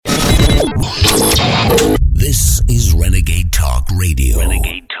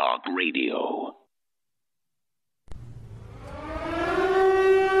Talk Radio.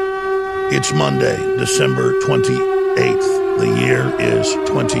 It's Monday, December 28th. The year is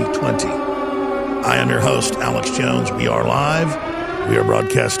 2020. I am your host, Alex Jones. We are live. We are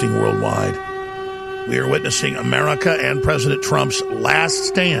broadcasting worldwide. We are witnessing America and President Trump's last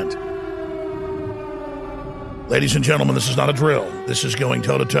stand. Ladies and gentlemen, this is not a drill. This is going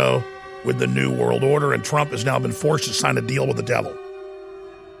toe-to-toe with the New World Order, and Trump has now been forced to sign a deal with the devil.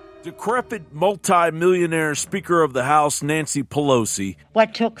 Decrepit multi-millionaire Speaker of the House Nancy Pelosi.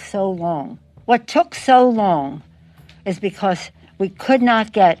 What took so long? What took so long is because we could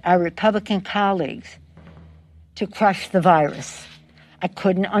not get our Republican colleagues to crush the virus. I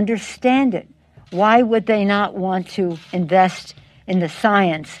couldn't understand it. Why would they not want to invest in the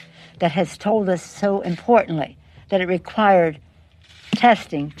science that has told us so importantly that it required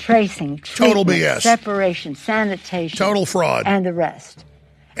testing, tracing, total BS, separation, sanitation, total fraud, and the rest?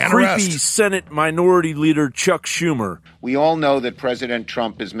 Creepy Senate Minority Leader Chuck Schumer. We all know that President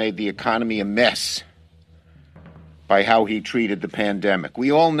Trump has made the economy a mess by how he treated the pandemic. We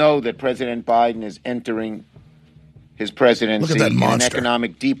all know that President Biden is entering his presidency in an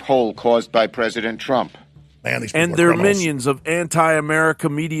economic deep hole caused by President Trump. Man, and their minions of anti-America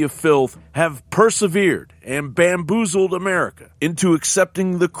media filth have persevered and bamboozled America into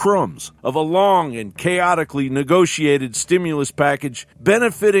accepting the crumbs of a long and chaotically negotiated stimulus package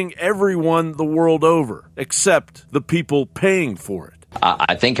benefiting everyone the world over, except the people paying for it.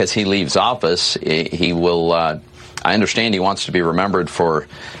 I think as he leaves office, he will, I understand he wants to be remembered for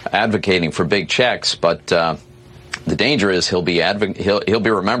advocating for big checks, but the danger is he'll be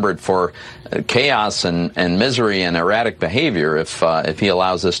remembered for chaos and misery and erratic behavior if he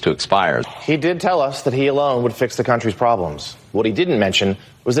allows this to expire. He did tell us that he alone would fix the country's problems. What he didn't mention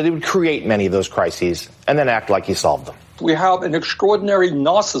was that he would create many of those crises and then act like he solved them. We have an extraordinary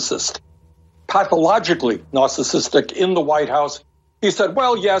narcissist, pathologically narcissistic, in the White House. He said,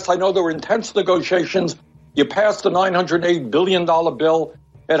 well, yes, I know there were intense negotiations. You passed the $908 billion bill.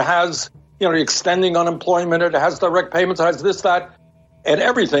 It has, extending unemployment. It has direct payments. It has this, that, and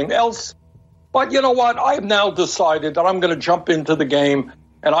everything else. But you know what? I have now decided that I'm going to jump into the game,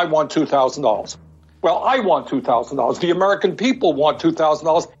 and I want $2,000. Well, I want $2,000. The American people want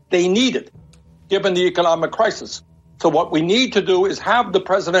 $2,000. They need it, given the economic crisis. So what we need to do is have the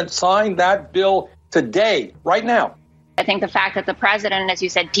president sign that bill today, right now. I think the fact that the president, as you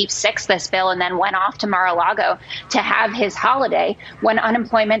said, deep sixed this bill and then went off to Mar-a-Lago to have his holiday when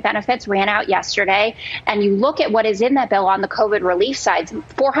unemployment benefits ran out yesterday. And you look at what is in that bill on the COVID relief side,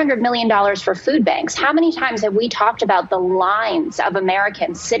 $400 million for food banks. How many times have we talked about the lines of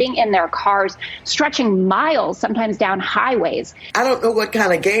Americans sitting in their cars, stretching miles, sometimes down highways? I don't know what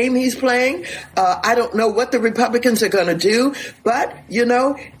kind of game he's playing. I don't know what the Republicans are going to do. But,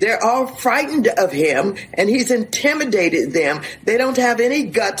 they're all frightened of him, and he's intimidated them. They don't have any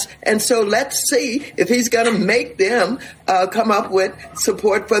guts. And so let's see if he's going to make them come up with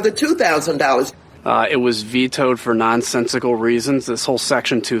support for the $2,000. It was vetoed for nonsensical reasons, this whole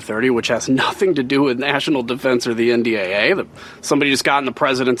Section 230, which has nothing to do with national defense or the NDAA. Somebody just got in the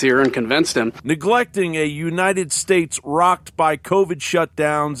president's ear and convinced him. Neglecting a United States rocked by COVID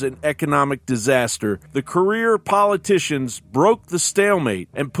shutdowns and economic disaster, the career politicians broke the stalemate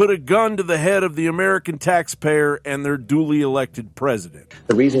and put a gun to the head of the American taxpayer and their duly elected president.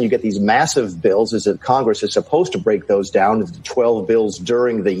 The reason you get these massive bills is that Congress is supposed to break those down into 12 bills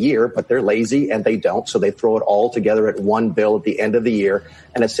during the year, but they're lazy and they don't, so they throw it all together at one bill at the end of the year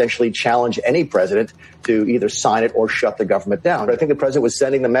and essentially challenge any president to either sign it or shut the government down. But I think the president was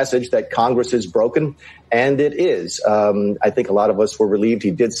sending the message that Congress is broken, and it is. I think a lot of us were relieved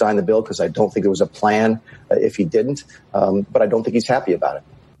he did sign the bill because I don't think there was a plan if he didn't, but I don't think he's happy about it.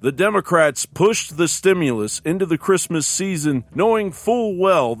 The Democrats pushed the stimulus into the Christmas season, knowing full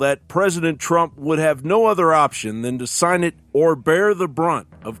well that President Trump would have no other option than to sign it or bear the brunt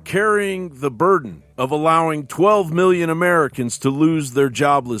of carrying the burden of allowing 12 million Americans to lose their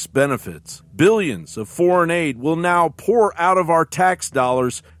jobless benefits. Billions of foreign aid will now pour out of our tax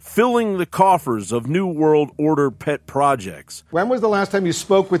dollars, filling the coffers of New World Order pet projects. When was the last time you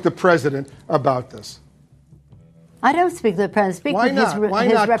spoke with the president about this? I don't speak to the president. Speak with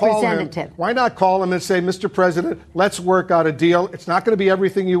his representative. Why not call him and say, Mr. President, let's work out a deal. It's not going to be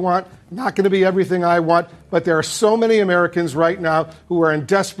everything you want, not going to be everything I want, but there are so many Americans right now who are in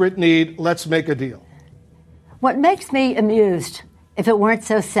desperate need. Let's make a deal. What makes me amused, if it weren't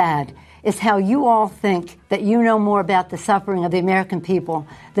so sad, is how you all think that you know more about the suffering of the American people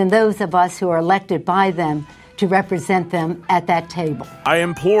than those of us who are elected by them to represent them at that table. I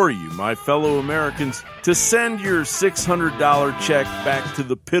implore you, my fellow Americans, to send your $600 check back to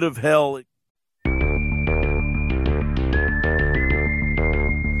the pit of hell.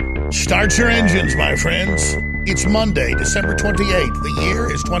 Start your engines, my friends. It's Monday, December 28th. The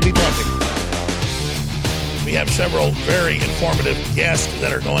year is 2020. We have several very informative guests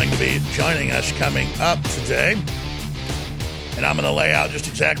that are going to be joining us coming up today. And I'm going to lay out just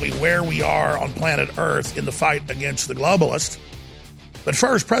exactly where we are on planet Earth in the fight against the globalists. But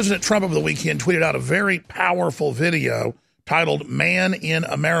first, President Trump over the weekend tweeted out a very powerful video titled Man in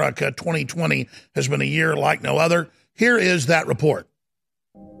America 2020 has been a year like no other. Here is that report.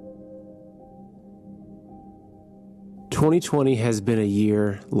 2020 has been a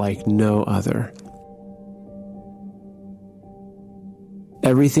year like no other.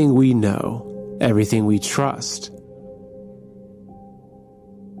 Everything we know, everything we trust,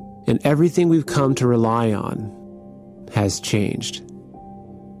 and everything we've come to rely on has changed.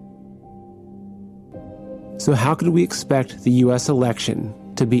 So how could we expect the U.S. election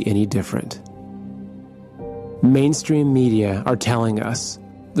to be any different? Mainstream media are telling us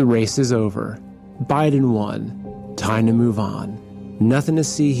the race is over, Biden won, time to move on. Nothing to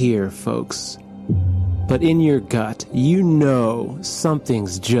see here, folks. But in your gut, you know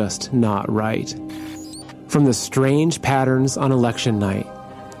something's just not right. From the strange patterns on election night,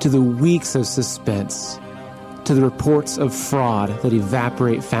 to the weeks of suspense, to the reports of fraud that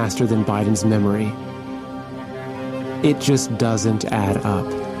evaporate faster than Biden's memory, it just doesn't add up.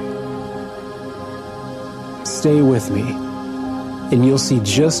 Stay with me, and you'll see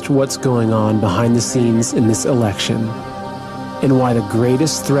just what's going on behind the scenes in this election, and why the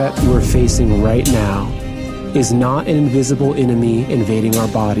greatest threat we're facing right now is not an invisible enemy invading our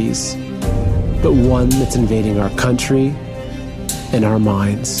bodies, but one that's invading our country and our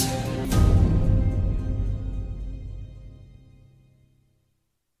minds.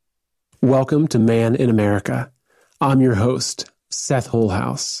 Welcome to Man in America. I'm your host, Seth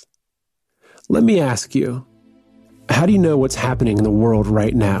Holhouse. Let me ask you, how do you know what's happening in the world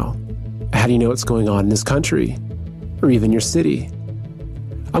right now? How do you know what's going on in this country, or even your city?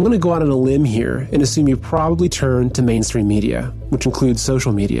 I'm going to go out on a limb here and assume you probably turn to mainstream media, which includes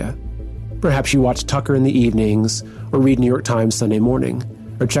social media. Perhaps you watch Tucker in the evenings, or read New York Times Sunday morning,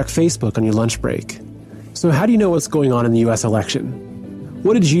 or check Facebook on your lunch break. So how do you know what's going on in the U.S. election?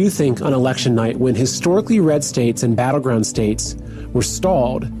 What did you think on election night when historically red states and battleground states were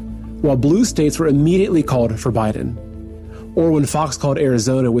stalled, while blue states were immediately called for Biden? Or when Fox called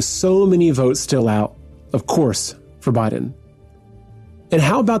Arizona with so many votes still out, of course, for Biden? And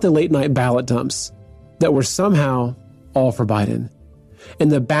how about the late night ballot dumps that were somehow all for Biden?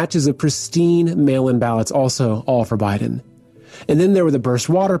 And the batches of pristine mail-in ballots also all for Biden? And then there were the burst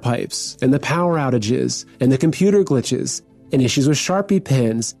water pipes and the power outages and the computer glitches and issues with Sharpie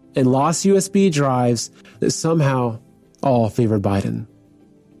pens and lost USB drives that somehow all favored Biden.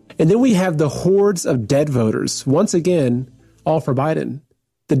 And then we have the hordes of dead voters, once again, all for Biden.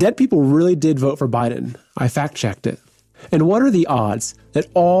 The dead people really did vote for Biden. I fact-checked it. And what are the odds that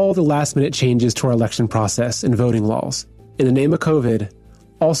all the last-minute changes to our election process and voting laws, in the name of COVID,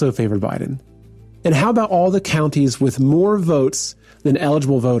 also favored Biden? And how about all the counties with more votes than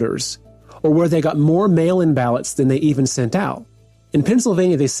eligible voters, or where they got more mail-in ballots than they even sent out? In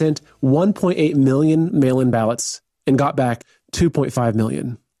Pennsylvania, they sent 1.8 million mail-in ballots and got back 2.5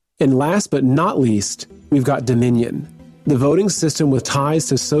 million. And last but not least, we've got Dominion, the voting system with ties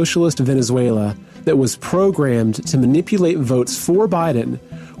to socialist Venezuela that was programmed to manipulate votes for Biden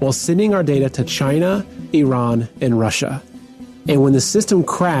while sending our data to China, Iran, and Russia. And when the system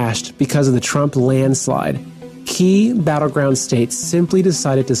crashed because of the Trump landslide, key battleground states simply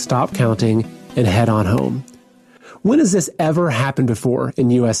decided to stop counting and head on home. When has this ever happened before in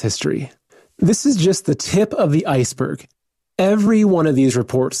U.S. history? This is just the tip of the iceberg. Every one of these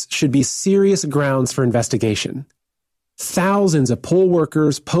reports should be serious grounds for investigation. Thousands of poll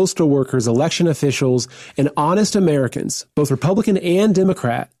workers, postal workers, election officials, and honest Americans, both Republican and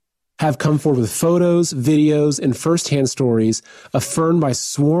Democrat, have come forward with photos, videos, and firsthand stories affirmed by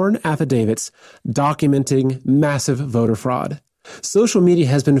sworn affidavits documenting massive voter fraud. Social media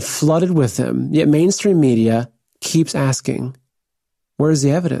has been flooded with them, yet mainstream media keeps asking, where's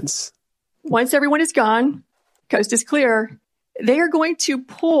the evidence? Once everyone is gone, coast is clear, they are going to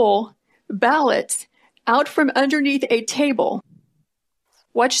pull ballots out from underneath a table.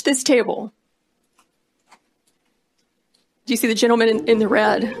 Watch this table. Do you see the gentleman in the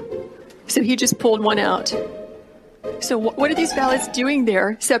red? So he just pulled one out. So what are these ballots doing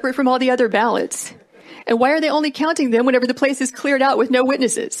there, separate from all the other ballots? And why are they only counting them whenever the place is cleared out with no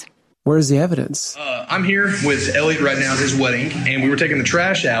witnesses? Where's the evidence? I'm here with Elliot right now at his wedding, and we were taking the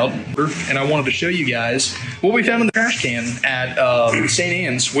trash out, and I wanted to show you guys what we found in the trash can at St.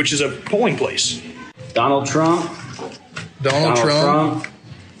 Anne's, which is a polling place. Donald Trump. Donald Trump.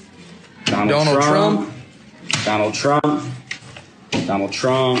 Donald Trump. Donald Trump. Donald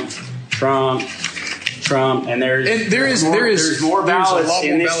Trump. Trump. Trump. And there is more ballots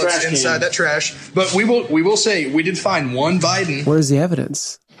in this trash can. Inside that trash. But we will say we did find one Biden. Where's the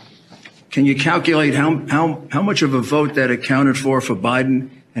evidence? Can you calculate how much of a vote that accounted for Biden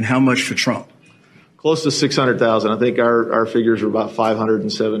and how much for Trump? Close to 600,000. I think our figures are about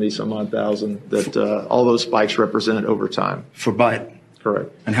 570 some odd thousand that all those spikes represented over time. For Biden?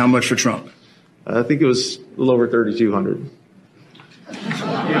 Correct. And how much for Trump? I think it was a little over 3,200.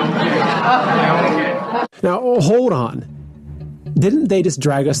 Now, hold on. Didn't they just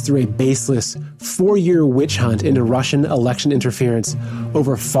drag us through a baseless 4-year witch hunt into Russian election interference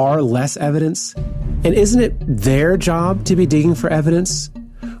over far less evidence? And isn't it their job to be digging for evidence?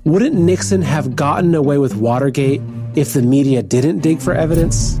 Wouldn't Nixon have gotten away with Watergate if the media didn't dig for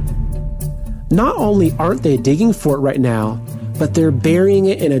evidence? Not only aren't they digging for it right now, but they're burying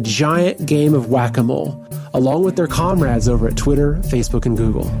it in a giant game of whack-a-mole, along with their comrades over at Twitter, Facebook, and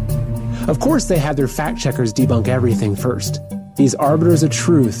Google. Of course, they had their fact-checkers debunk everything first. These arbiters of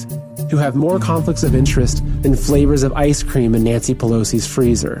truth who have more conflicts of interest than flavors of ice cream in Nancy Pelosi's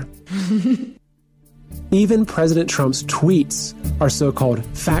freezer. Even President Trump's tweets are so-called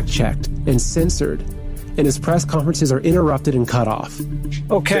fact-checked and censored, and his press conferences are interrupted and cut off.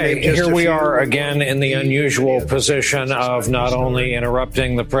 Okay, here we are again in the unusual position of not only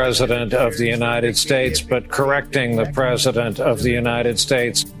interrupting the President of the United States, but correcting the President of the United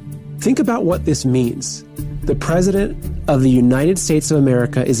States. Think about what this means. The President of the United States of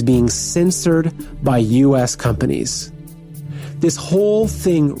America is being censored by U.S. companies. This whole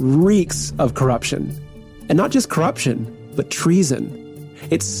thing reeks of corruption. And not just corruption, but treason.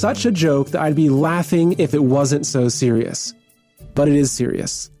 It's such a joke that I'd be laughing if it wasn't so serious. But it is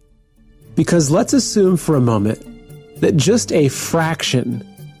serious. Because let's assume for a moment that just a fraction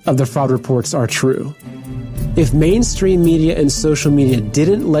of the fraud reports are true. If mainstream media and social media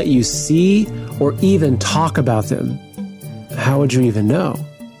didn't let you see or even talk about them, how would you even know?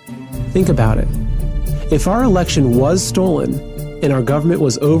 Think about it. If our election was stolen and our government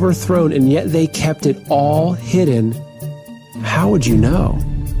was overthrown and yet they kept it all hidden, how would you know?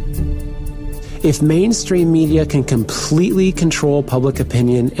 If mainstream media can completely control public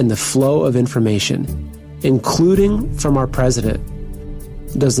opinion and the flow of information, including from our president,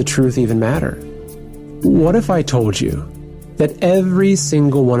 does the truth even matter? What if I told you that every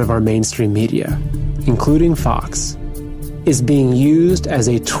single one of our mainstream media, including Fox, is being used as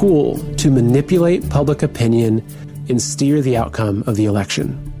a tool to manipulate public opinion and steer the outcome of the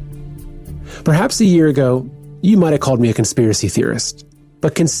election? Perhaps a year ago, you might have called me a conspiracy theorist,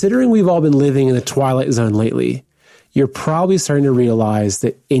 but considering we've all been living in the twilight zone lately, you're probably starting to realize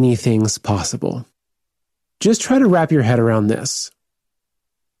that anything's possible. Just try to wrap your head around this.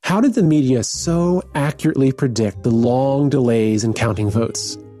 How did the media so accurately predict the long delays in counting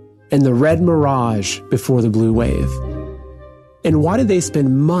votes and the red mirage before the blue wave? And why did they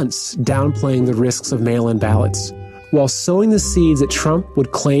spend months downplaying the risks of mail-in ballots while sowing the seeds that Trump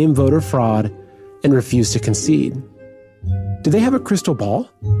would claim voter fraud and refuse to concede? Did they have a crystal ball?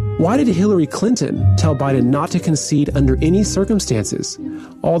 Why did Hillary Clinton tell Biden not to concede under any circumstances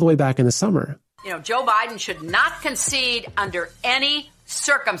all the way back in the summer? Joe Biden should not concede under any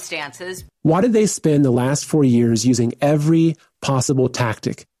circumstances. Why did they spend the last 4 years using every possible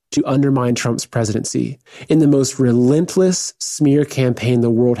tactic to undermine Trump's presidency in the most relentless smear campaign the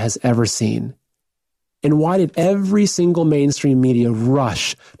world has ever seen? And why did every single mainstream media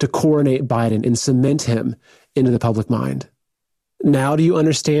rush to coronate Biden and cement him into the public mind? Now do you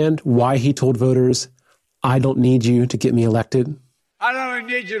understand why he told voters, I don't need you to get me elected? I don't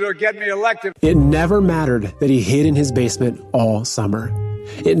need you to get me elected. It never mattered that he hid in his basement all summer.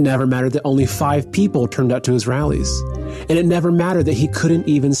 It never mattered that only 5 people turned out to his rallies. And it never mattered that he couldn't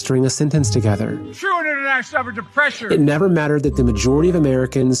even string a sentence together. True international effort to pressure. It never mattered that the majority of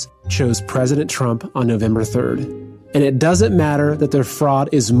Americans chose President Trump on November 3rd. And it doesn't matter that their fraud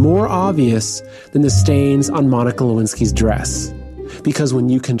is more obvious than the stains on Monica Lewinsky's dress. Because when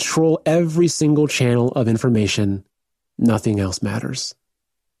you control every single channel of information, nothing else matters.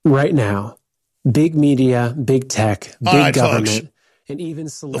 Right now, big media, big tech, big government, folks, and even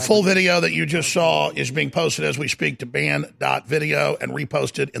celebrities. The full video that you just saw is being posted as we speak to ban.video and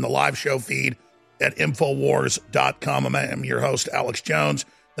reposted in the live show feed at Infowars.com. I'm your host, Alex Jones.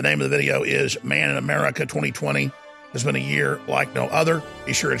 The name of the video is Man in America 2020. has been a year like no other.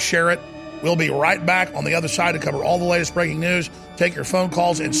 Be sure to share it. We'll be right back on the other side to cover all the latest breaking news, take your phone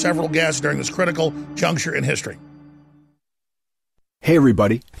calls, and several guests during this critical juncture in history. Hey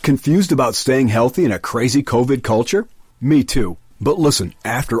everybody, confused about staying healthy in a crazy COVID culture? Me too. But listen,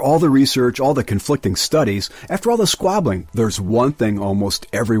 after all the research, all the conflicting studies, after all the squabbling, there's one thing almost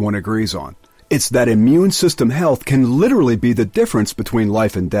everyone agrees on. It's that immune system health can literally be the difference between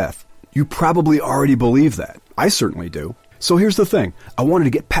life and death. You probably already believe that. I certainly do. So here's the thing. I wanted to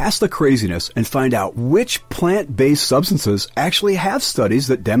get past the craziness and find out which plant-based substances actually have studies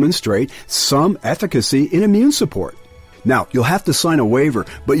that demonstrate some efficacy in immune support. Now, you'll have to sign a waiver,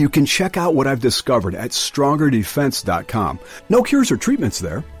 but you can check out what I've discovered at StrongerDefense.com. No cures or treatments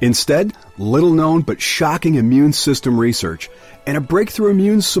there. Instead, little-known but shocking immune system research and a breakthrough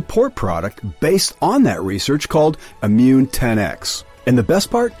immune support product based on that research called Immune 10X. And the best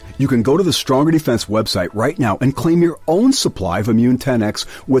part? You can go to the Stronger Defense website right now and claim your own supply of Immune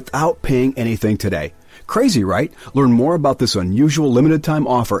 10X without paying anything today. Crazy, right? Learn more about this unusual limited-time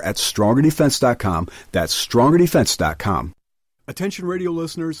offer at StrongerDefense.com. That's StrongerDefense.com. Attention radio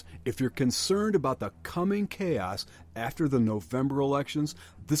listeners, if you're concerned about the coming chaos after the November elections,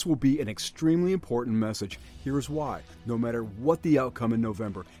 this will be an extremely important message. Here's why. No matter what the outcome in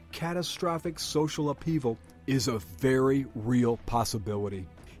November, catastrophic social upheaval is a very real possibility.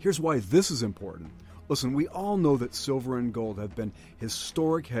 Here's why this is important. Listen, we all know that silver and gold have been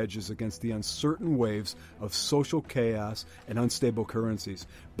historic hedges against the uncertain waves of social chaos and unstable currencies.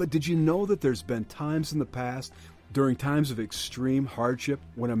 But did you know that there's been times in the past, during times of extreme hardship,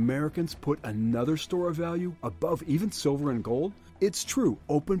 when Americans put another store of value above even silver and gold? It's true,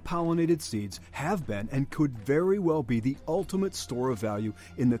 open-pollinated seeds have been and could very well be the ultimate store of value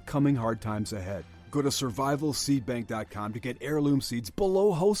in the coming hard times ahead. Go to survivalseedbank.com to get heirloom seeds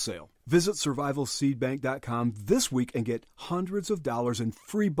below wholesale. Visit survivalseedbank.com this week and get hundreds of dollars in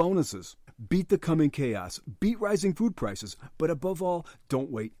free bonuses. Beat the coming chaos, beat rising food prices, but above all,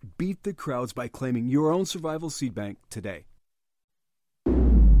 don't wait. Beat the crowds by claiming your own Survival Seed Bank today.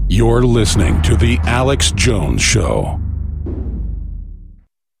 You're listening to The Alex Jones Show.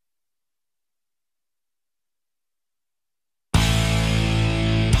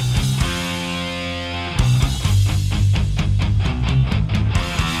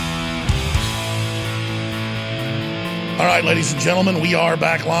 All right, ladies and gentlemen, we are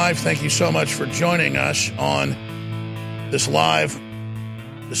back live. Thank you so much for joining us on this live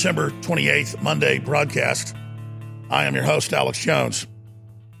December 28th Monday broadcast. I am your host, Alex Jones,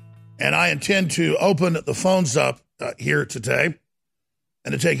 and I intend to open the phones up here today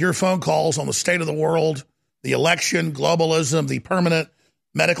and to take your phone calls on the state of the world, the election, globalism, the permanent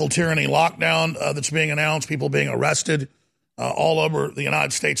medical tyranny lockdown that's being announced, people being arrested all over the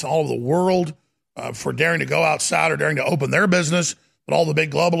United States, all over the world, for daring to go outside or daring to open their business, but all the big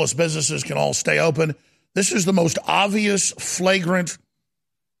globalist businesses can all stay open. This is the most obvious, flagrant,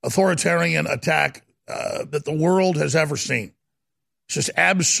 authoritarian attack that the world has ever seen. It's just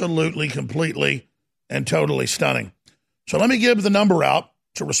absolutely, completely, and totally stunning. So let me give the number out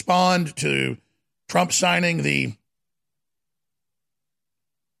to respond to Trump signing the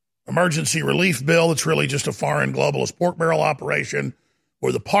emergency relief bill. It's really just a foreign globalist pork barrel operation,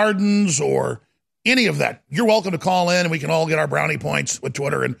 or the pardons, or any of that. You're welcome to call in, and we can all get our brownie points with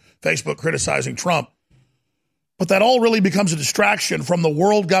Twitter and Facebook criticizing Trump. But that all really becomes a distraction from the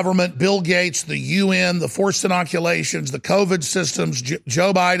world government, Bill Gates, the UN, the forced inoculations, the COVID systems,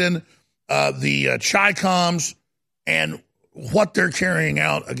 Joe Biden, the Chi-Coms, and what they're carrying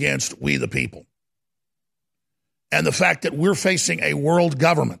out against we the people. And the fact that we're facing a world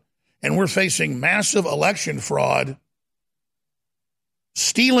government, and we're facing massive election fraud,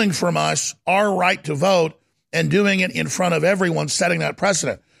 stealing from us our right to vote and doing it in front of everyone, setting that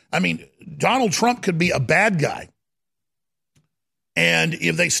precedent. I mean, Donald Trump could be a bad guy. And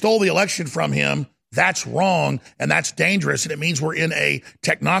if they stole the election from him, that's wrong and that's dangerous. And it means we're in a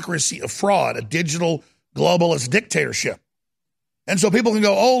technocracy of fraud, a digital globalist dictatorship. And so people can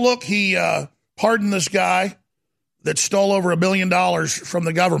go, oh, look, he pardoned this guy that stole over $1 billion from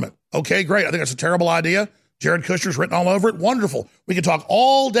the government. Okay, great. I think that's a terrible idea. Jared Kushner's written all over it. Wonderful. We can talk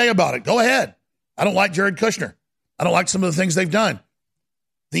all day about it. Go ahead. I don't like Jared Kushner. I don't like some of the things they've done.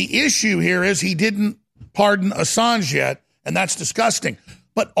 The issue here is he didn't pardon Assange yet, and that's disgusting.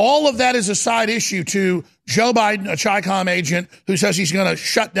 But all of that is a side issue to Joe Biden, a Chi-Com agent who says he's going to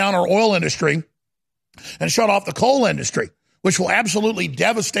shut down our oil industry and shut off the coal industry, which will absolutely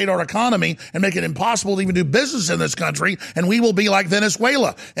devastate our economy and make it impossible to even do business in this country, and we will be like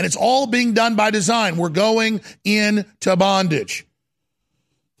Venezuela. And it's all being done by design. We're going into bondage.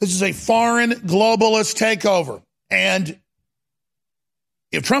 This is a foreign globalist takeover, And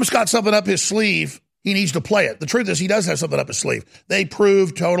if Trump's got something up his sleeve, he needs to play it. The truth is he does have something up his sleeve. They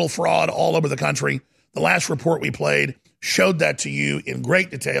proved total fraud all over the country. The last report we played showed that to you in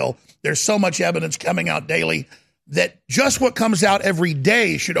great detail. There's so much evidence coming out daily that just what comes out every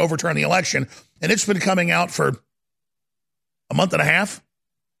day should overturn the election. And it's been coming out for a month and a half.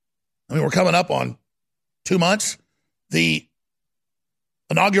 I mean, we're coming up on 2 months. The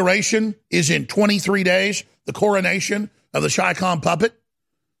inauguration is in 23 days. The coronation of the Chi-Com puppet.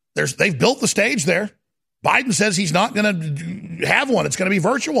 They've built the stage there. Biden says he's not going to have one. It's going to be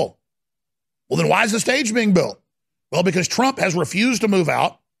virtual. Well, then why is the stage being built? Well, because Trump has refused to move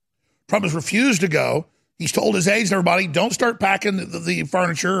out. Trump has refused to go. He's told his aides and everybody, don't start packing the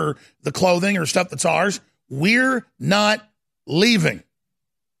furniture or the clothing or stuff that's ours. We're not leaving.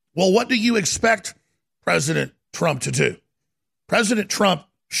 Well, what do you expect President Trump to do? President Trump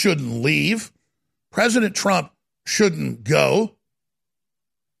shouldn't leave. President Trump shouldn't go.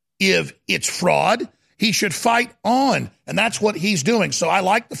 If it's fraud, he should fight on. And that's what he's doing. So I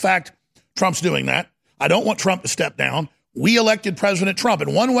like the fact Trump's doing that. I don't want Trump to step down. We elected President Trump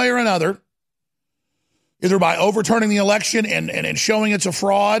in one way or another, either by overturning the election and showing it's a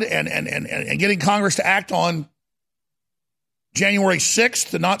fraud and getting Congress to act on January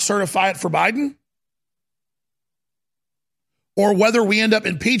 6th to not certify it for Biden, or whether we end up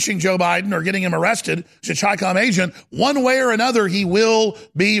impeaching Joe Biden or getting him arrested as a Chi-Com agent, one way or another, he will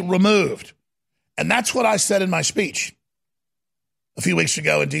be removed. And that's what I said in my speech a few weeks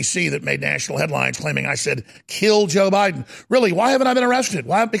ago in D.C. that made national headlines claiming I said, kill Joe Biden. Really, why haven't I been arrested?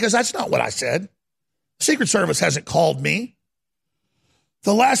 Why? Because that's not what I said. The Secret Service hasn't called me.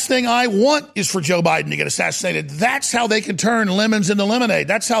 The last thing I want is for Joe Biden to get assassinated. That's how they can turn lemons into lemonade.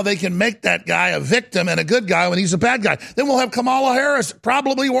 That's how they can make that guy a victim and a good guy when he's a bad guy. Then we'll have Kamala Harris,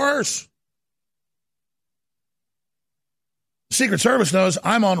 probably worse. The Secret Service knows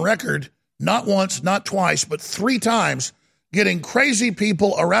I'm on record, not once, not twice, but 3 times, getting crazy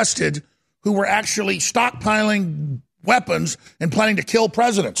people arrested who were actually stockpiling weapons and planning to kill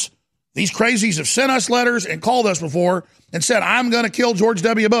presidents. These crazies have sent us letters and called us before and said, I'm going to kill George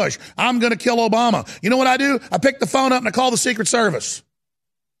W. Bush. I'm going to kill Obama. You know what I do? I pick the phone up and I call the Secret Service.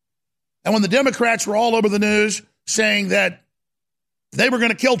 And when the Democrats were all over the news saying that they were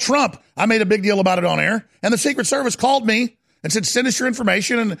going to kill Trump, I made a big deal about it on air. And the Secret Service called me and said, send us your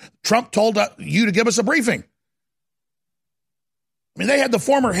information. And Trump told you to give us a briefing. I mean, they had the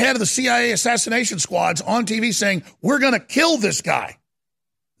former head of the CIA assassination squads on TV saying, we're going to kill this guy.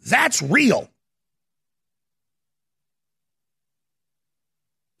 That's real.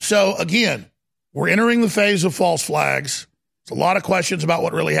 So, again, we're entering the phase of false flags. There's a lot of questions about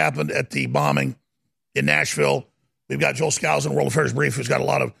what really happened at the bombing in Nashville. We've got Joel Skousen, World Affairs Brief, who's got a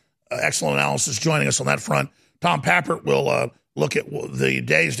lot of excellent analysis joining us on that front. Tom Pappert will look at the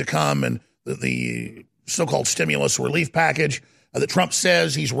days to come and the so-called stimulus relief package that Trump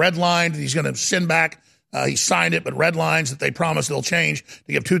says he's redlined. He's going to send back. He signed it, but red lines that they promise they'll change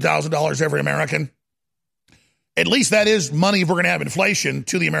to give $2,000 every American. At least that is money if we're going to have inflation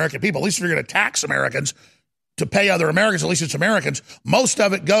to the American people. At least if you're going to tax Americans to pay other Americans, at least it's Americans. Most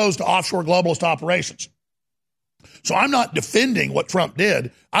of it goes to offshore globalist operations. So I'm not defending what Trump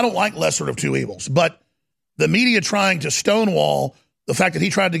did. I don't like lesser of two evils. But the media trying to stonewall the fact that he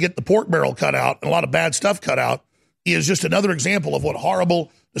tried to get the pork barrel cut out and a lot of bad stuff cut out is just another example of what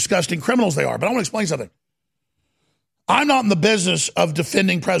horrible, disgusting criminals they are. But I want to explain something. I'm not in the business of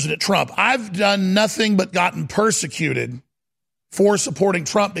defending President Trump. I've done nothing but gotten persecuted for supporting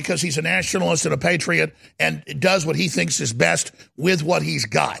Trump because he's a nationalist and a patriot and does what he thinks is best with what he's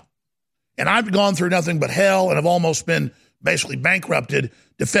got. And I've gone through nothing but hell and have almost been basically bankrupted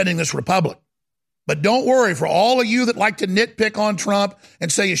defending this republic. But don't worry, for all of you that like to nitpick on Trump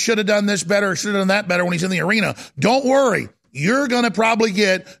and say you should have done this better or should have done that better when he's in the arena, don't worry. You're going to probably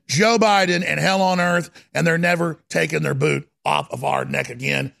get Joe Biden and hell on earth, and they're never taking their boot off of our neck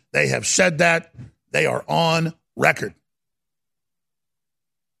again. They have said that. They are on record.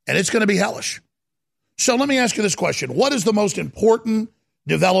 And it's going to be hellish. So let me ask you this question. What is the most important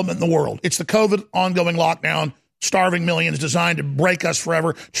development in the world? It's the COVID ongoing lockdown, starving millions, designed to break us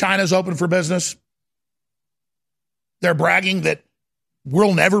forever. China's open for business. They're bragging that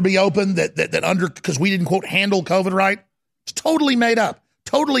we'll never be open, because we didn't, quote, handle COVID right. It's totally made up,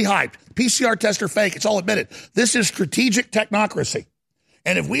 totally hyped. PCR tests are fake. It's all admitted. This is strategic technocracy.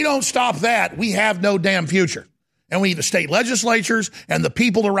 And if we don't stop that, we have no damn future. And we need the state legislatures and the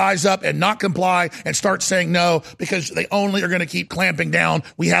people to rise up and not comply and start saying no, because they only are going to keep clamping down.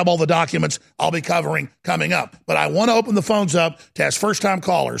 We have all the documents I'll be covering coming up. But I want to open the phones up to ask first-time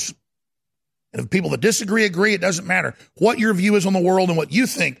callers And if people that disagree agree, it doesn't matter what your view is on the world and what you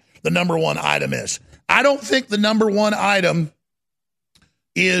think the number one item is. I don't think the number one item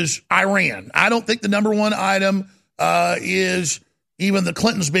is Iran. I don't think the number one item is even the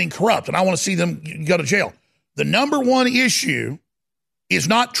Clintons being corrupt, and I want to see them go to jail. The number one issue is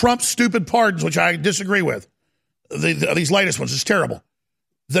not Trump's stupid pardons, which I disagree with. These latest ones is terrible.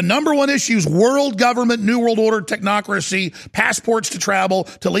 The number one issue is world government, new world order, technocracy, passports to travel,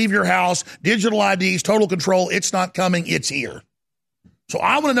 to leave your house, digital IDs, total control. It's not coming. It's here. So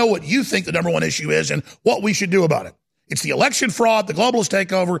I want to know what you think the number one issue is and what we should do about it. It's the election fraud, the globalist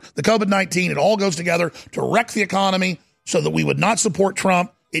takeover, the COVID-19. It all goes together to wreck the economy so that we would not support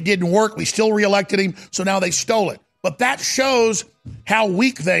Trump. It didn't work. We still reelected him. So now they stole it. But that shows how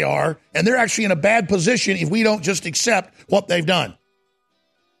weak they are. And they're actually in a bad position if we don't just accept what they've done.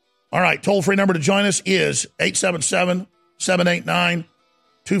 All right, toll-free number to join us is 877-789-2539,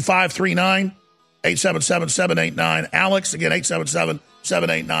 877-789-ALEX, again,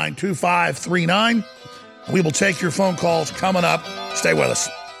 877-789-2539. We will take your phone calls coming up. Stay with us.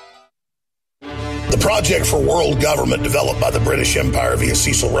 The project for world government developed by the British Empire via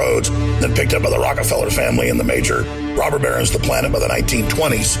Cecil Rhodes, then picked up by the Rockefeller family and the major robber barons of the planet by the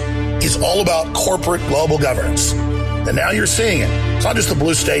 1920s, is all about corporate global governance. And now you're seeing it. It's not just the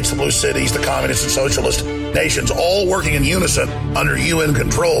blue states, the blue cities, the communist and socialist nations all working in unison under UN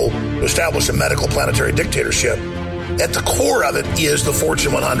control to establish a medical planetary dictatorship. At the core of it is the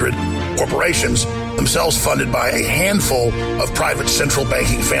Fortune 100 corporations, themselves funded by a handful of private central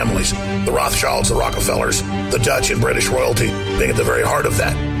banking families, the Rothschilds, the Rockefellers, the Dutch and British royalty being at the very heart of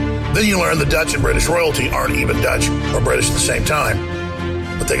that. Then you learn the Dutch and British royalty aren't even Dutch or British at the same time,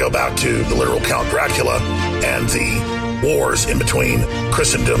 but they go back to the literal Count Dracula and the wars in between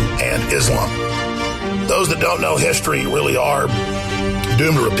Christendom and Islam. Those that don't know history really are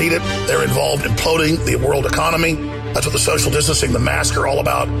doomed to repeat it. They're involved in imploding the world economy. That's what the social distancing, the mask are all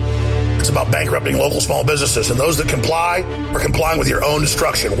about. It's about bankrupting local small businesses. And those that comply are complying with your own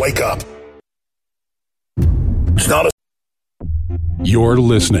destruction. Wake up. It's not a... You're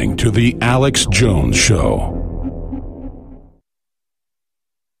listening to The Alex Jones Show.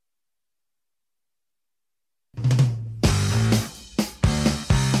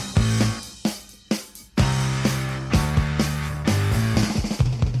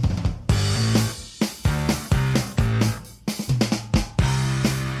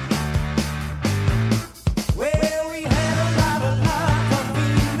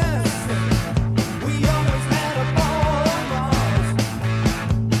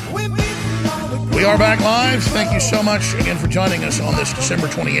 We are back live. Thank you so much again for joining us on this December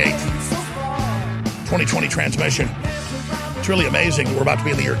 28th, 2020 transmission. It's really amazing. We're about to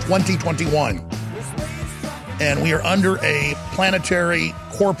be in the year 2021. And we are under a planetary,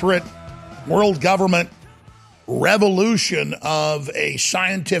 corporate, world government revolution of a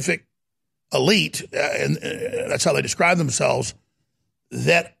scientific elite, and that's how they describe themselves,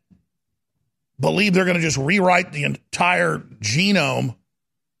 that believe they're going to just rewrite the entire genome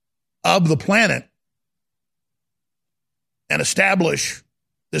of the planet and establish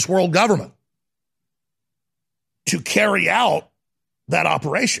this world government to carry out that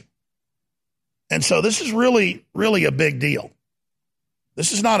operation. And so this is really, really a big deal.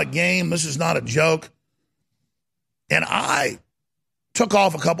 This is not a game. This is not a joke. And I took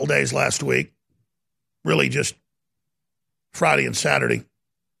off a couple days last week, really just Friday and Saturday.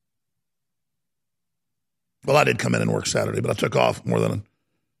 Well, I did come in and work Saturday, but I took off more than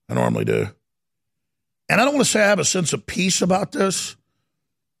I normally do. And I don't want to say I have a sense of peace about this,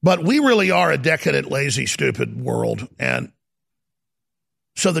 but we really are a decadent, lazy, stupid world. And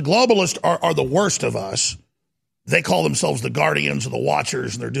so the globalists are the worst of us. They call themselves the guardians of the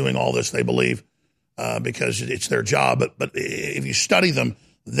watchers, and they're doing all this, they believe, because it's their job. But if you study them,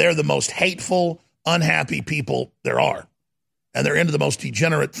 they're the most hateful, unhappy people there are. And they're into the most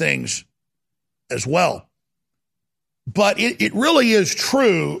degenerate things as well. But it really is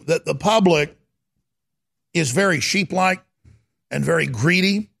true that the public is very sheep-like and very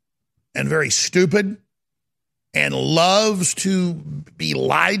greedy and very stupid and loves to be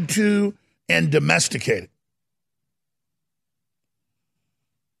lied to and domesticated.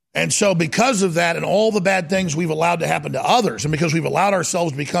 And so because of that and all the bad things we've allowed to happen to others, and because we've allowed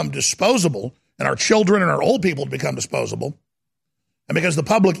ourselves to become disposable and our children and our old people to become disposable, and because the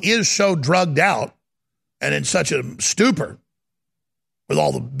public is so drugged out and in such a stupor with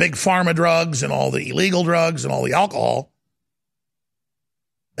all the big pharma drugs and all the illegal drugs and all the alcohol,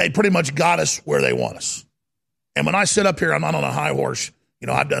 they pretty much got us where they want us. And when I sit up here, I'm not on a high horse. You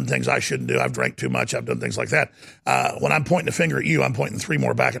know, I've done things I shouldn't do. I've drank too much. I've done things like that. When I'm pointing a finger at you, I'm pointing three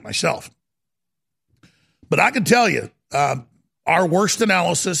more back at myself. But I can tell you, our worst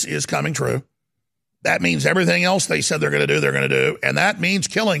analysis is coming true. That means everything else they said they're going to do. And that means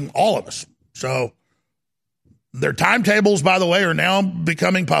killing all of us. So their timetables, by the way, are now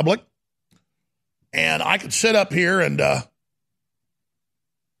becoming public. And I could sit up here and,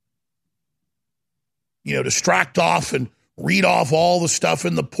 distract off and read off all the stuff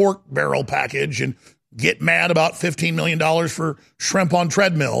in the pork barrel package and get mad about $15 million for shrimp on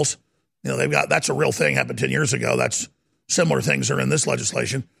treadmills. That's a real thing, happened 10 years ago. That's similar things are in this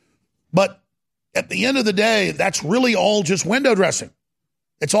legislation. But at the end of the day, that's really all just window dressing.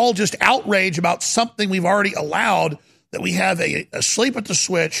 It's all just outrage about something we've already allowed, that we have a sleep at the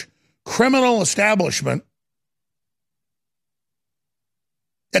switch criminal establishment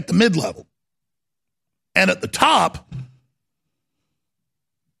at the mid-level. And at the top,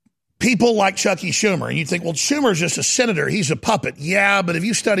 people like Chuck E. Schumer. And you think, well, Schumer's just a senator. He's a puppet. Yeah, but if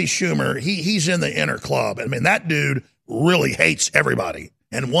you study Schumer, he's in the inner club. I mean, that dude really hates everybody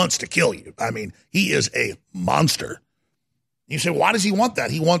and wants to kill you. I mean, he is a monster. You say, why does he want that?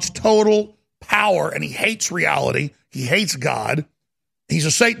 He wants total power, and he hates reality. He hates God. He's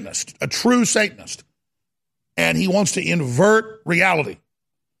a Satanist, a true Satanist. And he wants to invert reality.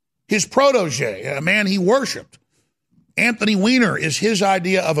 His protege, a man he worshiped, Anthony Weiner, is his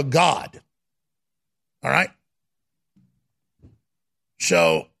idea of a god. All right?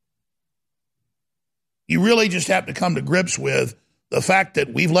 So you really just have to come to grips with the fact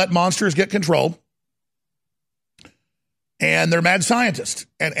that we've let monsters get control, and they're mad scientists.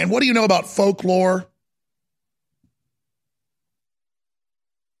 And what do you know about folklore?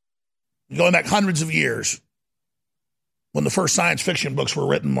 Going back hundreds of years, when the first science fiction books were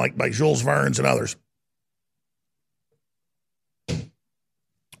written, like by Jules Verne and others.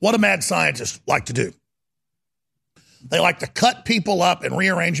 What do mad scientists like to do? They like to cut people up and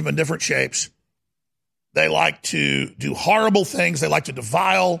rearrange them in different shapes. They like to do horrible things. They like to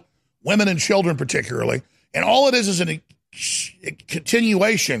defile women and children particularly. And all it is a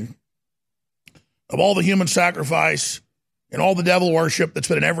continuation of all the human sacrifice and all the devil worship that's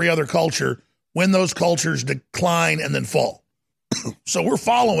been in every other culture when those cultures decline and then fall. So we're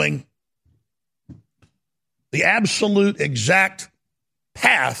following the absolute exact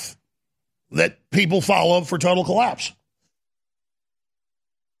path that people follow for total collapse.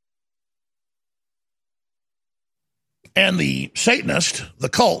 And the Satanist, the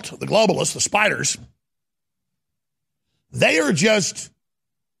cult, the globalists, the spiders, they are just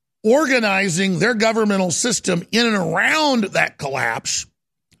organizing their governmental system in and around that collapse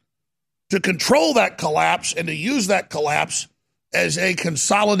to control that collapse and to use that collapse as a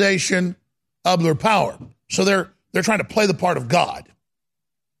consolidation of their power. So they're trying to play the part of God.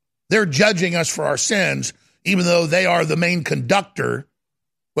 They're judging us for our sins, even though they are the main conductor,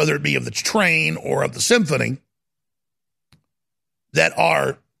 whether it be of the train or of the symphony, that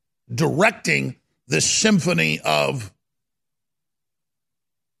are directing this symphony of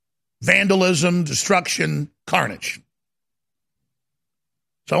vandalism, destruction, carnage.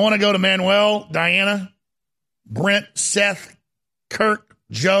 So I want to go to Manuel, Diana, Brent, Seth, Kirk,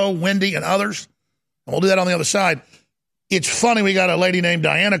 Joe, Wendy, and others. And we'll do that on the other side. It's funny, we got a lady named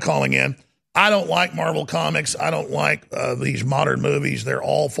Diana calling in. I don't like Marvel Comics. I don't like these modern movies. They're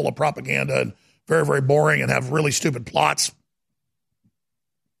all full of propaganda and very, very boring and have really stupid plots.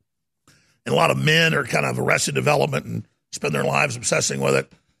 And a lot of men are kind of Arrested Development and spend their lives obsessing with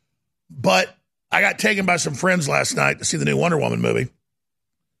it. But I got taken by some friends last night to see the new Wonder Woman movie.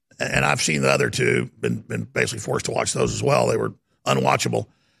 And I've seen the other two, been basically forced to watch those as well. They were unwatchable.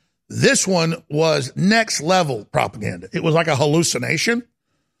 This one was next level propaganda. It was like a hallucination.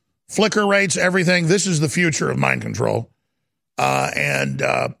 Flicker rates, everything. This is the future of mind control. And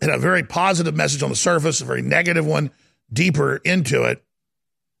had a very positive message on the surface, a very negative one deeper into it.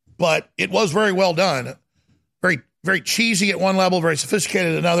 But it was very well done. Very, very cheesy at one level, very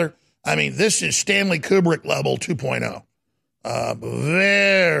sophisticated at another. I mean, this is Stanley Kubrick level 2.0.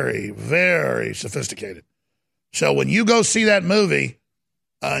 Very, very sophisticated. So when you go see that movie,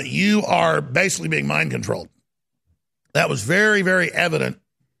 you are basically being mind controlled. That was very, very evident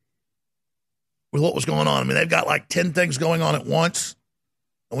with what was going on. I mean, they've got like 10 things going on at once.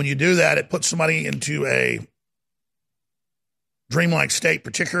 And when you do that, it puts somebody into a dreamlike state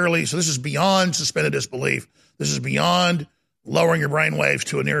particularly. So this is beyond suspended disbelief. This is beyond lowering your brain waves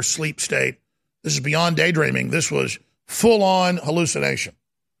to a near sleep state. This is beyond daydreaming. This was full-on hallucination.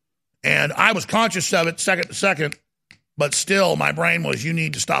 And I was conscious of it second to second, but still my brain was, you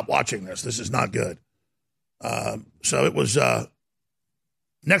need to stop watching this. This is not good. So it was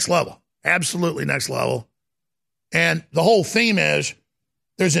next level, absolutely next level. And the whole theme is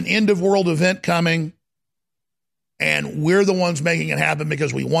there's an end-of-world event coming. and we're the ones making it happen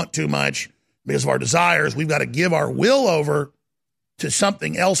because we want too much, because of our desires. We've got to give our will over to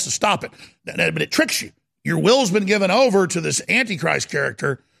something else to stop it. But it tricks you. Your will's been given over to this Antichrist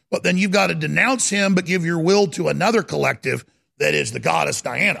character, but then you've got to denounce him but give your will to another collective that is the goddess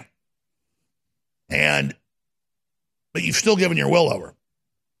Diana. But you've still given your will over.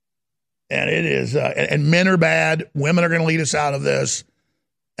 And it is, and men are bad. Women are going to lead us out of this.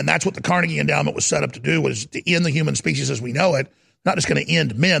 And that's what the Carnegie Endowment was set up to do, was to end the human species as we know it. Not just going to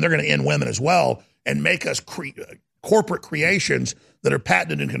end men, they're going to end women as well and make us corporate creations that are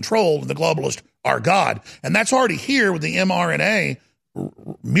patented and controlled, and the globalists are God. And that's already here with the mRNA,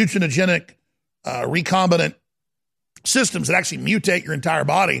 mutagenic, recombinant systems that actually mutate your entire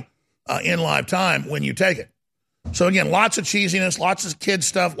body in live time when you take it. So again, lots of cheesiness, lots of kid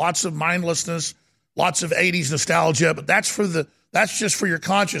stuff, lots of mindlessness, lots of 80s nostalgia, but that's just for your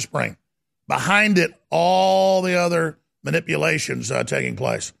conscious brain. Behind it, all the other manipulations taking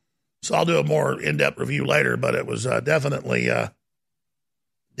place. So I'll do a more in-depth review later, but it was definitely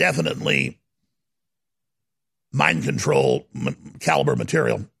mind control caliber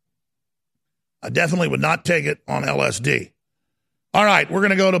material. I definitely would not take it on LSD. All right, we're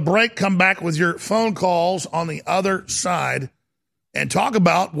going to go to break, come back with your phone calls on the other side and talk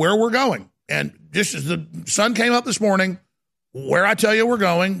about where we're going. And just as the sun came up this morning, where I tell you we're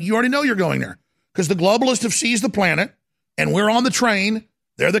going, you already know you're going there. Because the globalists have seized the planet, and we're on the train,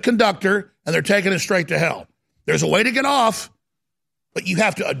 they're the conductor, and they're taking us straight to hell. There's a way to get off, but you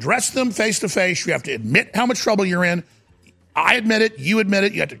have to address them face to face. You have to admit how much trouble you're in. I admit it, you admit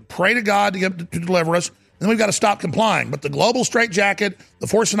it. You have to pray to God to deliver us. And then we've got to stop complying. But the global straitjacket, the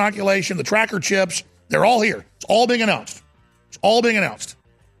forced inoculation, the tracker chips, they're all here. It's all being announced. It's all being announced.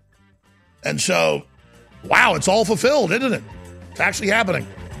 And so, wow, it's all fulfilled, isn't it? It's actually happening.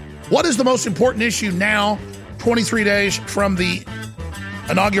 What is the most important issue now, 23 days from the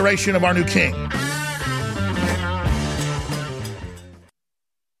inauguration of our new king?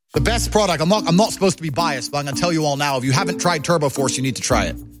 The best product, I'm not supposed to be biased, but I'm going to tell you all now, if you haven't tried TurboForce, you need to try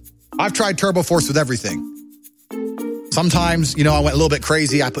it. I've tried TurboForce with everything. Sometimes, I went a little bit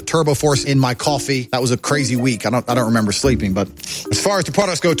crazy. I put TurboForce in my coffee. That was a crazy week. I don't remember sleeping, but as far as the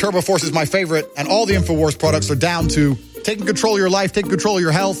products go, TurboForce is my favorite, and all the InfoWars products are down to taking control of your life, taking control of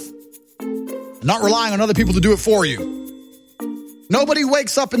your health, not relying on other people to do it for you. Nobody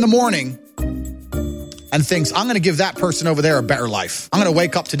wakes up in the morning and thinks, I'm going to give that person over there a better life. I'm going to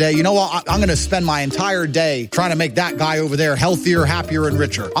wake up today. You know what? I'm going to spend my entire day trying to make that guy over there healthier, happier, and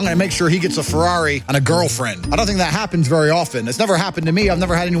richer. I'm going to make sure he gets a Ferrari and a girlfriend. I don't think that happens very often. It's never happened to me. I've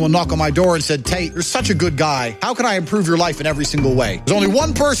never had anyone knock on my door and said, Tate, you're such a good guy. How can I improve your life in every single way? There's only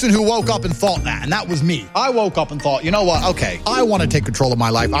one person who woke up and thought that, and that was me. I woke up and thought, you know what? Okay, I want to take control of my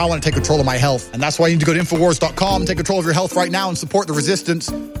life. I want to take control of my health. And that's why you need to go to Infowars.com, take control of your health right now and support the resistance.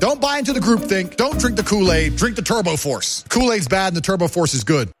 Don't buy into the groupthink. Don't drink the Kool-Aid. Drink the TurboForce. Kool-Aid's bad and the TurboForce is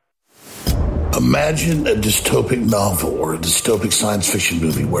good. Imagine a dystopic novel or a dystopic science fiction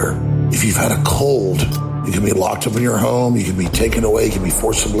movie where if you've had a cold, you can be locked up in your home, you can be taken away, you can be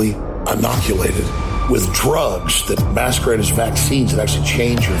forcibly inoculated with drugs that masquerade as vaccines that actually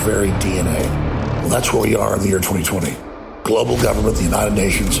change your very DNA. Well, that's where we are in the year 2020. Global government, the United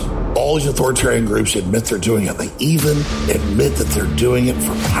Nations, all these authoritarian groups admit they're doing it. They even admit that they're doing it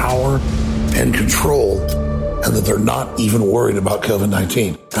for power and control, and that they're not even worried about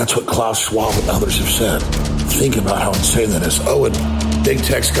COVID-19. That's what Klaus Schwab and others have said. Think about how insane that is. Oh, and big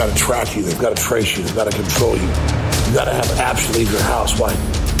tech's got to track you. They've got to trace you. They've got to control you. You've got to have apps leave your house. Why?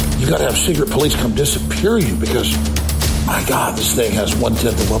 You've got to have secret police come disappear you because, my God, this thing has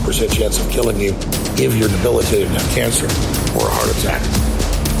 0.1% chance of killing you if you're debilitated and have cancer or a heart attack.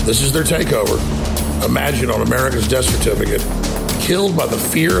 This is their takeover. Imagine on America's death certificate, killed by the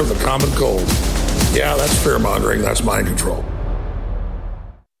fear of the common cold. Yeah, that's fear-mongering. That's mind control.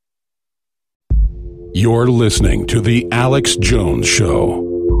 You're listening to The Alex Jones Show.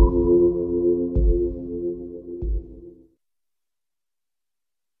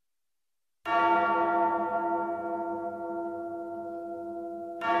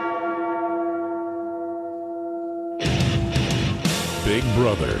 Big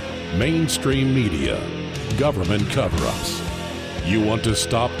Brother, mainstream media, government cover-ups. You want to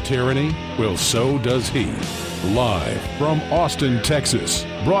stop tyranny? Well, so does he. Live from Austin, Texas,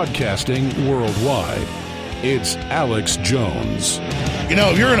 broadcasting worldwide, it's Alex Jones. You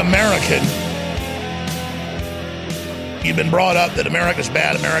know, if you're an American, you've been brought up that America's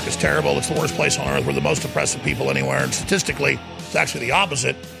bad, America's terrible, it's the worst place on earth, we're the most oppressive people anywhere, and statistically, it's actually the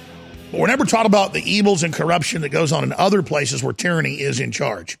opposite. But we're never taught about the evils and corruption that goes on in other places where tyranny is in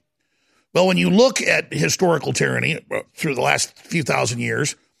charge. Well, when you look at historical tyranny through the last few thousand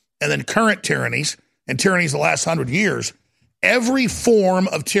years, and then current tyrannies and tyrannies the last 100 years, every form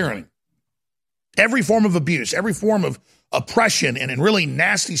of tyranny, every form of abuse, every form of oppression and really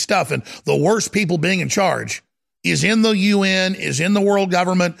nasty stuff, and the worst people being in charge is in the UN, is in the world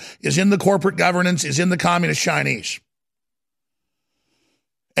government, is in the corporate governance, is in the communist Chinese.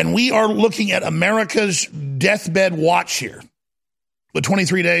 And we are looking at America's deathbed watch here, with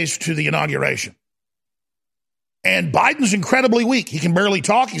 23 days to the inauguration. And Biden's incredibly weak. He can barely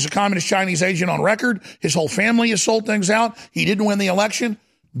talk. He's a communist Chinese agent on record. His whole family has sold things out. He didn't win the election,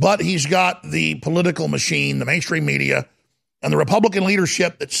 but he's got the political machine, the mainstream media, and the Republican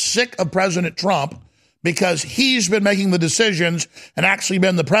leadership that's sick of President Trump because he's been making the decisions and actually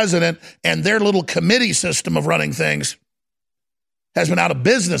been the president, and their little committee system of running things has been out of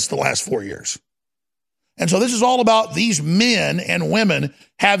business the last 4 years. And so this is all about these men and women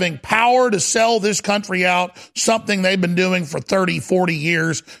having power to sell this country out, something they've been doing for 30, 40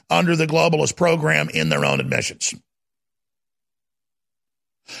 years under the globalist program in their own admissions.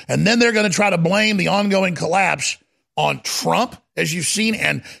 And then they're going to try to blame the ongoing collapse on Trump, as you've seen,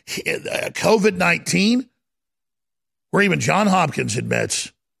 and COVID-19, where even John Hopkins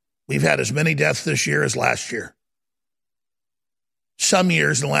admits we've had as many deaths this year as last year. Some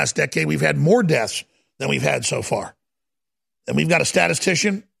years in the last decade, we've had more deaths than we've had so far. And we've got a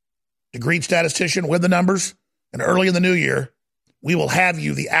statistician, degreed statistician with the numbers, and early in the new year, we will have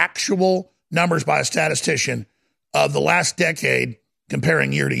you the actual numbers by a statistician of the last decade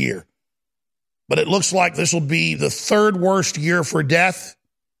comparing year to year. But it looks like this will be the third worst year for death,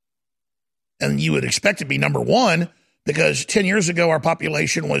 and you would expect it to be number one because 10 years ago our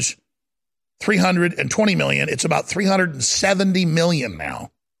population was 320 million. It's about 370 million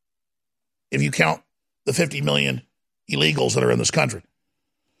now, if you count the 50 million illegals that are in this country.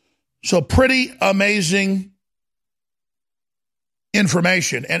 So pretty amazing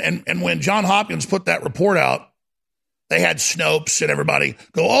information. And when John Hopkins put that report out, they had Snopes and everybody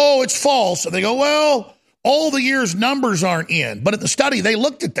go, oh, it's false. And they go, well, all the year's numbers aren't in. But at the study, they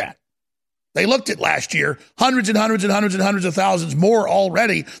looked at that. They looked at last year, hundreds and hundreds and hundreds and hundreds of thousands more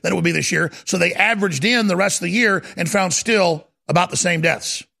already than it would be this year. So they averaged in the rest of the year and found still about the same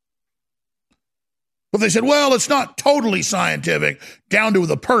deaths. But they said, well, it's not totally scientific down to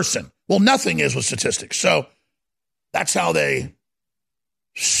the person. Well, nothing is with statistics. So that's how they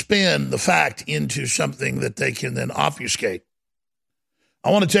spin the fact into something that they can then obfuscate.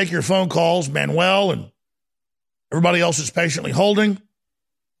 I want to take your phone calls, Manuel and everybody else is patiently holding.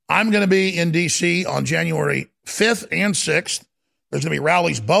 I'm going to be in D.C. on January 5th and 6th. There's going to be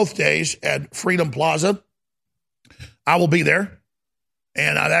rallies both days at Freedom Plaza. I will be there.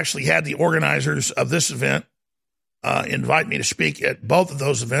 And I've actually had the organizers of this event invite me to speak at both of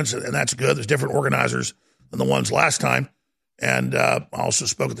those events, and that's good. There's different organizers than the ones last time. And I also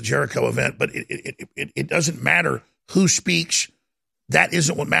spoke at the Jericho event, but it doesn't matter who speaks. That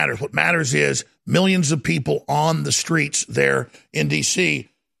isn't what matters. What matters is millions of people on the streets there in D.C.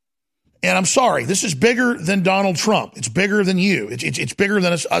 And I'm sorry, this is bigger than Donald Trump. It's bigger than you. It's bigger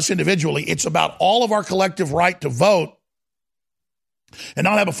than us individually. It's about all of our collective right to vote and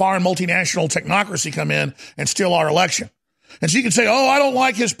not have a foreign multinational technocracy come in and steal our election. And so you can say, oh, I don't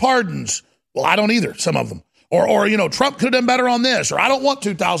like his pardons. Well, I don't either, some of them. Or you know, Trump could have done better on this. Or I don't want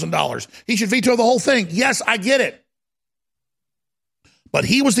 $2,000. He should veto the whole thing. Yes, I get it. But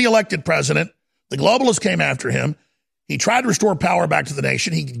he was the elected president. The globalists came after him. He tried to restore power back to the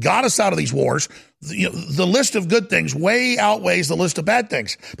nation. He got us out of these wars. The list of good things way outweighs the list of bad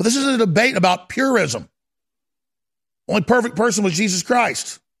things. But this isn't a debate about purism. Only perfect person was Jesus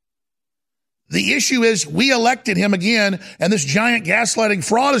Christ. The issue is we elected him again, and this giant gaslighting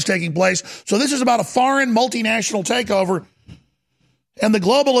fraud is taking place. So this is about a foreign multinational takeover and the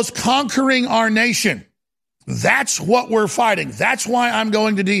globalists conquering our nation. That's what we're fighting. That's why I'm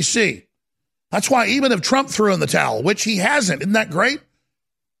going to D.C. That's why even if Trump threw in the towel, which he hasn't, isn't that great?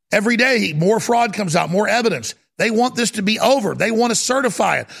 Every day more fraud comes out, more evidence. They want this to be over. They want to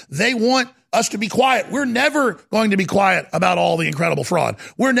certify it. They want us to be quiet. We're never going to be quiet about all the incredible fraud.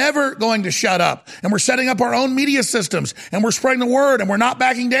 We're never going to shut up. And we're setting up our own media systems, and we're spreading the word, and we're not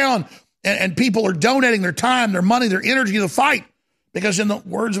backing down. And people are donating their time, their money, their energy to the fight. Because in the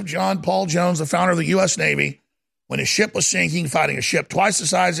words of John Paul Jones, the founder of the U.S. Navy, when his ship was sinking, fighting a ship twice the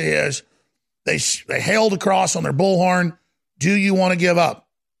size of his, they hailed across on their bullhorn, do you want to give up?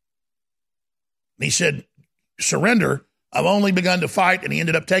 And he said, surrender. I've only begun to fight. And he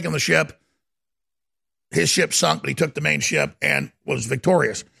ended up taking the ship. His ship sunk, but he took the main ship and was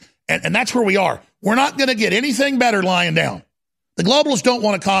victorious. And that's where we are. We're not going to get anything better lying down. The globalists don't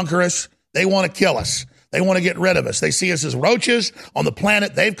want to conquer us. They want to kill us. They want to get rid of us. They see us as roaches on the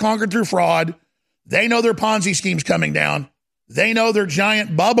planet they've conquered through fraud. They know their Ponzi scheme's coming down. They know their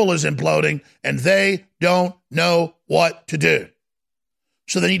giant bubble is imploding, and they don't know what to do.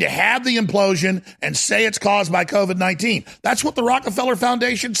 So they need to have the implosion and say it's caused by COVID-19. That's what the Rockefeller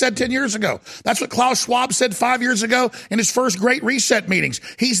Foundation said 10 years ago. That's what Klaus Schwab said 5 years ago in his first Great Reset meetings.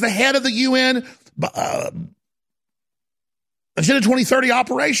 He's the head of the UN Agenda 2030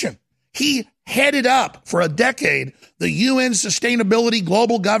 operation. He headed up for a decade the UN Sustainability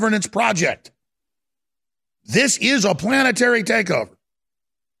Global Governance Project. This is a planetary takeover.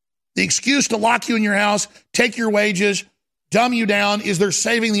 The excuse to lock you in your house, take your wages, dumb you down is they're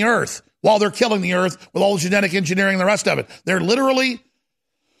saving the earth while they're killing the earth with all the genetic engineering and the rest of it. They're literally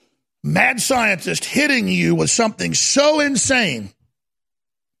mad scientists hitting you with something so insane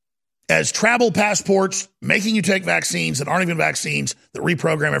as travel passports, making you take vaccines that aren't even vaccines that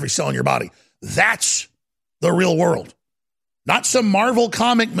reprogram every cell in your body. That's the real world. Not some Marvel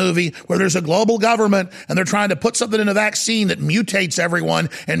comic movie where there's a global government and they're trying to put something in a vaccine that mutates everyone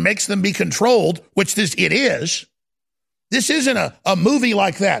and makes them be controlled, which it is. This isn't a movie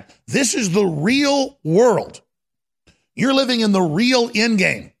like that. This is the real world. You're living in the real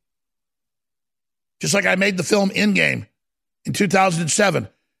Endgame. Just like I made the film Endgame in 2007,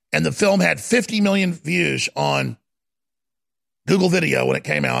 and the film had 50 million views on Google Video when it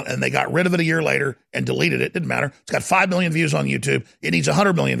came out, and they got rid of it a year later and deleted it. Didn't matter. It's got 5 million views on YouTube. It needs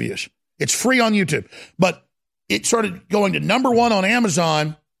 100 million views. It's free on YouTube. But it started going to number one on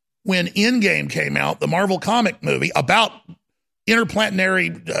Amazon when Endgame came out, the Marvel comic movie about interplanetary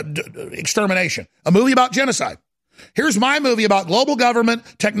extermination, a movie about genocide. Here's my movie about global government,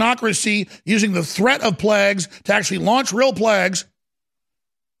 technocracy, using the threat of plagues to actually launch real plagues.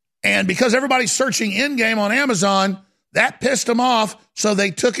 And because everybody's searching Endgame on Amazon, that pissed them off, so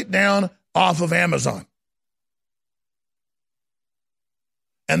they took it down off of Amazon.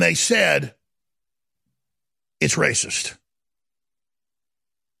 And they said it's racist.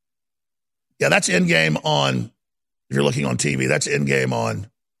 Yeah, that's Endgame on, if you're looking on TV, that's Endgame on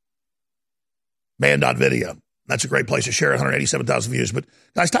man.video. That's a great place to share it, 187,000 views. But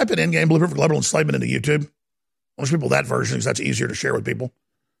guys, type in Endgame, Blueprint for Global Enslavement into YouTube. Most people that version because that's easier to share with people,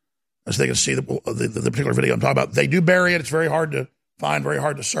 as they can see the particular video I'm talking about. They do bury it. It's very hard to find, very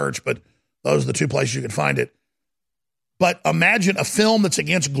hard to search, but those are the two places you can find it. But imagine a film that's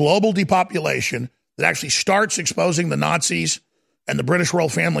against global depopulation that actually starts exposing the Nazis and the British royal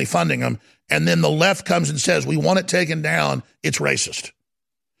family funding them, and then the left comes and says, we want it taken down, it's racist.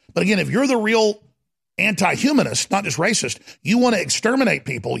 But again, if you're the real anti-humanist, not just racist, you want to exterminate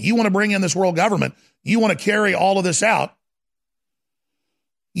people, you want to bring in this world government, you want to carry all of this out,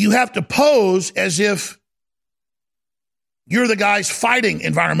 you have to pose as if you're the guys fighting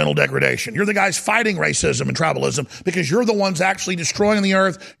environmental degradation. You're the guys fighting racism and tribalism because you're the ones actually destroying the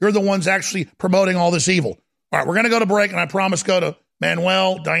earth. You're the ones actually promoting all this evil. All right, we're going to go to break, and I promise go to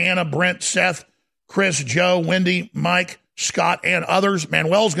Manuel, Diana, Brent, Seth, Chris, Joe, Wendy, Mike, Scott, and others.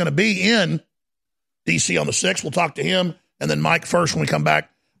 Manuel's going to be in D.C. on the 6th. We'll talk to him, and then Mike first when we come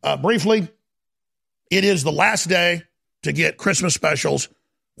back. Briefly, it is the last day to get Christmas specials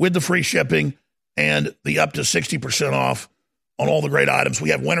with the free shipping and the up to 60% off on all the great items. We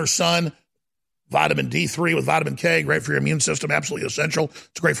have Winter Sun, vitamin D3 with vitamin K, great for your immune system, absolutely essential.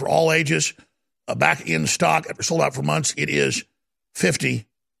 It's great for all ages. Back in stock after sold out for months. It is 50%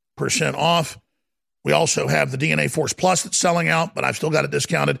 off. We also have the DNA Force Plus that's selling out, but I've still got it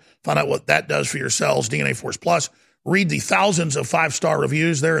discounted. Find out what that does for your cells, DNA Force Plus. Read the thousands of 5-star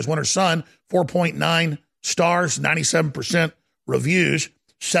reviews. There is Winter Sun, 4.9 stars, 97% reviews,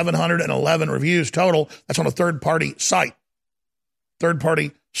 711 reviews total. That's on a third-party site.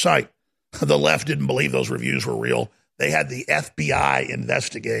 Third-party site. The left didn't believe those reviews were real. They had the FBI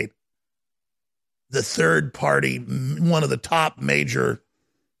investigate the third party, one of the top major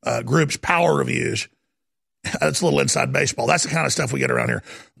groups, Power Reviews. That's a little inside baseball. That's the kind of stuff we get around here.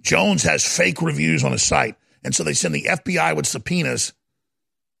 Jones has fake reviews on his site. And so they send the FBI with subpoenas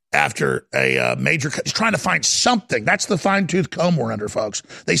after a major, he's trying to find something. That's the fine-tooth comb we're under, folks.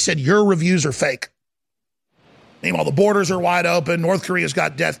 They said your reviews are fake. Meanwhile, the borders are wide open. North Korea's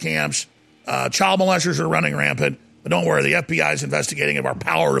got death camps. Child molesters are running rampant. But don't worry, the FBI is investigating if our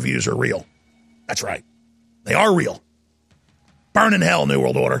Power Reviews are real. That's right. They are real. Burn in hell, New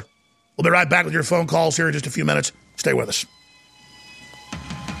World Order. We'll be right back with your phone calls here in just a few minutes. Stay with us.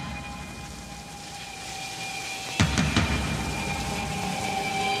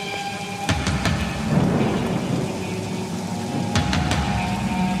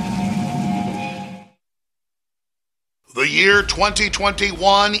 The year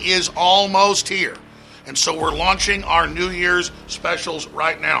 2021 is almost here. And so we're launching our New Year's specials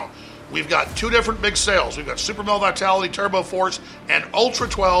right now. We've got two different big sales. We've got Super Male Vitality, Turbo Force, and Ultra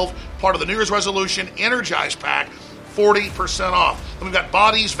 12, part of the New Year's Resolution Energize Pack, 40% off. Then we've got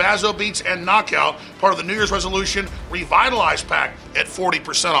Bodies, Vaso Beats, and Knockout, part of the New Year's Resolution Revitalize Pack at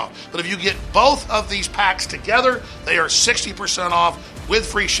 40% off. But if you get both of these packs together, they are 60% off with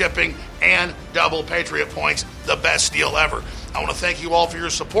free shipping and double Patriot points. The best deal ever. I want to thank you all for your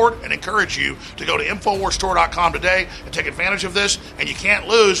support and encourage you to go to InfoWarsStore.com today and take advantage of this. And you can't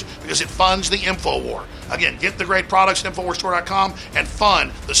lose because it funds the InfoWar. Again, get the great products at InfoWarsStore.com and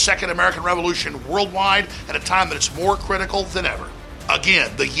fund the Second American Revolution worldwide at a time that it's more critical than ever.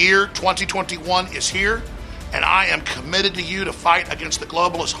 Again, the year 2021 is here, and I am committed to you to fight against the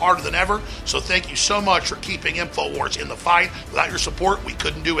globalists harder than ever. So thank you so much for keeping InfoWars in the fight. Without your support, we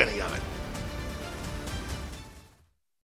couldn't do any of it.